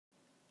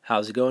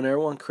How's it going,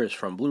 everyone? Chris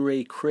from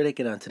Blu-ray Critic,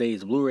 and on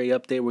today's Blu-ray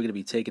update, we're going to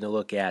be taking a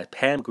look at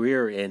Pam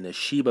Grier and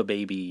Sheba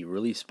Baby,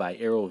 released by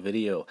Arrow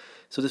Video.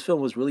 So this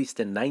film was released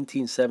in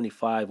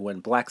 1975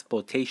 when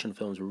blaxploitation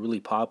films were really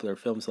popular.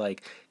 Films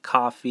like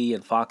Coffee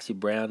and Foxy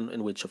Brown,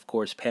 in which, of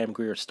course, Pam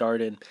Grier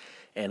starred in,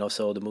 and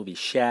also the movie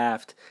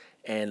Shaft.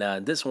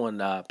 And this one,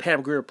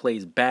 Pam Grier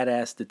plays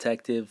badass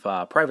detective,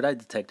 private eye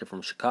detective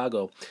from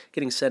Chicago,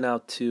 getting sent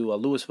out to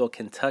Louisville,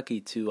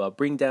 Kentucky to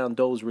bring down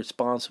those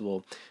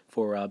responsible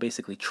for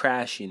basically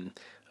trashing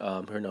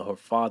her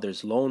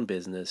father's loan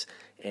business.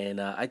 And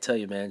I tell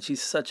you, man,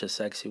 she's such a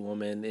sexy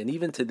woman. And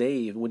even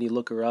today, when you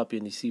look her up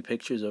and you see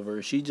pictures of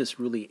her, she just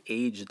really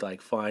aged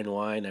like fine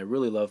wine. I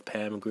really love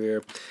Pam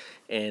Grier.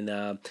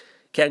 And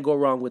can't go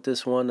wrong with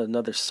this one.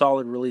 Another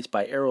solid release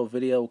by Arrow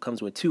Video. Comes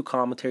with 2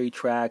 commentary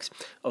tracks,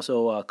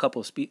 also a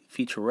couple of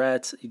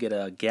featurettes. You get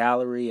a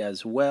gallery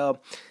as well.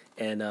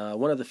 And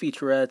one of the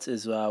featurettes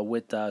is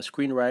with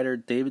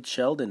screenwriter David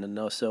Sheldon. And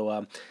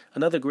also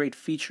another great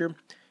feature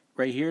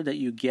right here that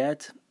you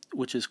get,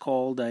 which is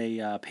called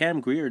a Pam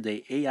Grier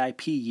Day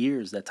AIP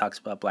Years, that talks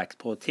about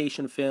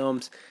blaxploitation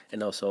films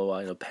and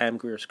also Pam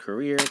Grier's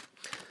career.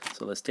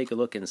 So let's take a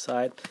look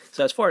inside.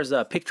 So as far as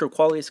picture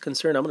quality is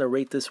concerned, I'm going to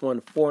rate this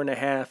one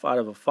 4.5 out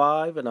of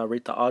 5, and I'll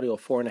rate the audio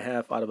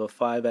 4.5 out of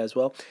 5 as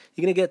well.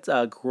 You're going to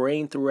get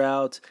grain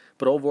throughout,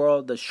 but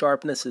overall the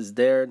sharpness is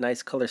there,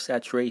 nice color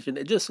saturation.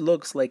 It just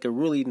looks like a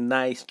really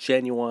nice,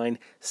 genuine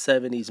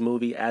 70s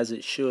movie, as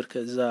it should,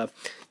 because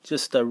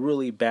just a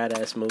really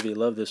badass movie.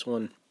 Love this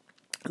one.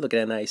 Look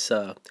at that nice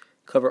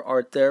cover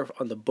art there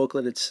on the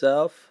booklet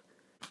itself.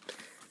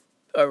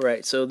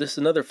 Alright, so this is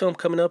another film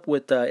coming up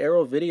with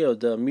Arrow Video,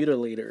 The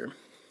Mutilator.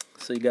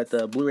 So you got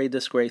the Blu-ray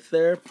disc right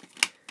there.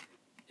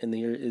 And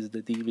here is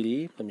the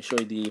DVD. Let me show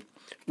you the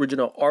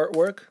original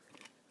artwork.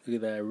 Look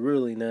at that,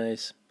 really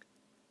nice.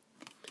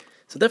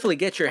 So definitely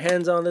get your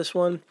hands on this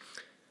one.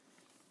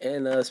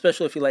 And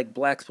especially if you like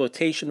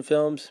blaxploitation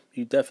films,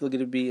 you're definitely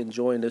going to be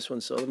enjoying this one.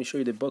 So let me show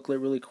you the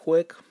booklet really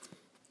quick.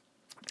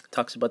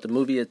 Talks about the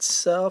movie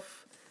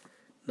itself.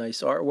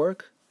 Nice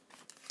artwork.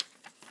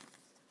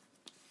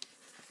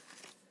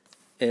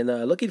 And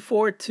looking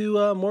forward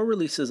to more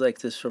releases like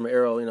this from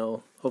Arrow.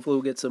 Hopefully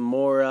we'll get some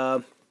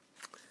more,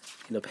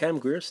 Pam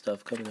Grier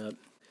stuff coming up.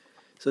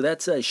 So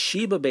that's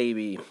Sheba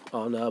Baby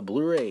on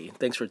Blu-ray.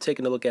 Thanks for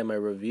taking a look at my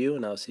review,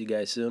 and I'll see you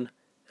guys soon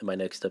in my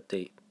next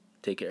update.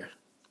 Take care.